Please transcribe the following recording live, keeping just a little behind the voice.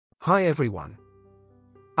Hi everyone.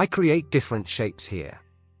 I create different shapes here.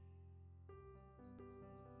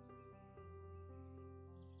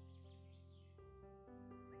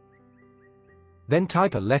 Then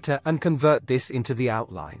type a letter and convert this into the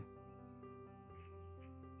outline.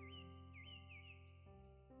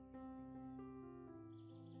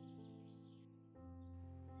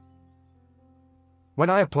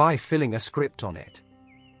 When I apply filling a script on it,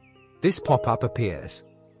 this pop-up appears.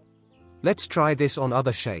 Let's try this on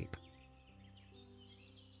other shape.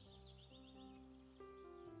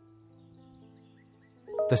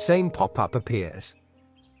 The same pop-up appears.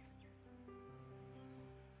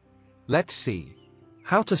 Let's see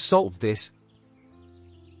how to solve this.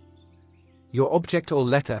 Your object or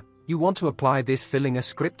letter you want to apply this filling a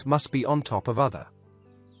script must be on top of other.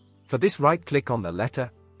 For this, right-click on the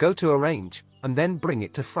letter, go to Arrange, and then bring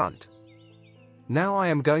it to front. Now I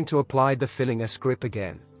am going to apply the filling a script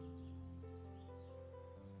again.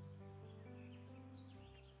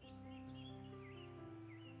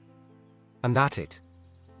 And that's it.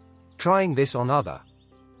 Trying this on other.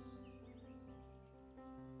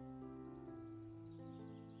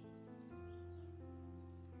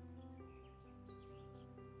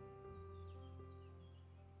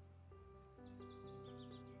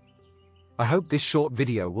 I hope this short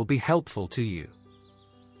video will be helpful to you.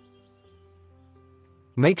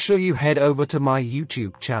 Make sure you head over to my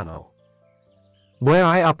YouTube channel, where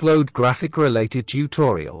I upload graphic related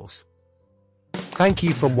tutorials. Thank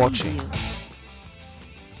you for watching.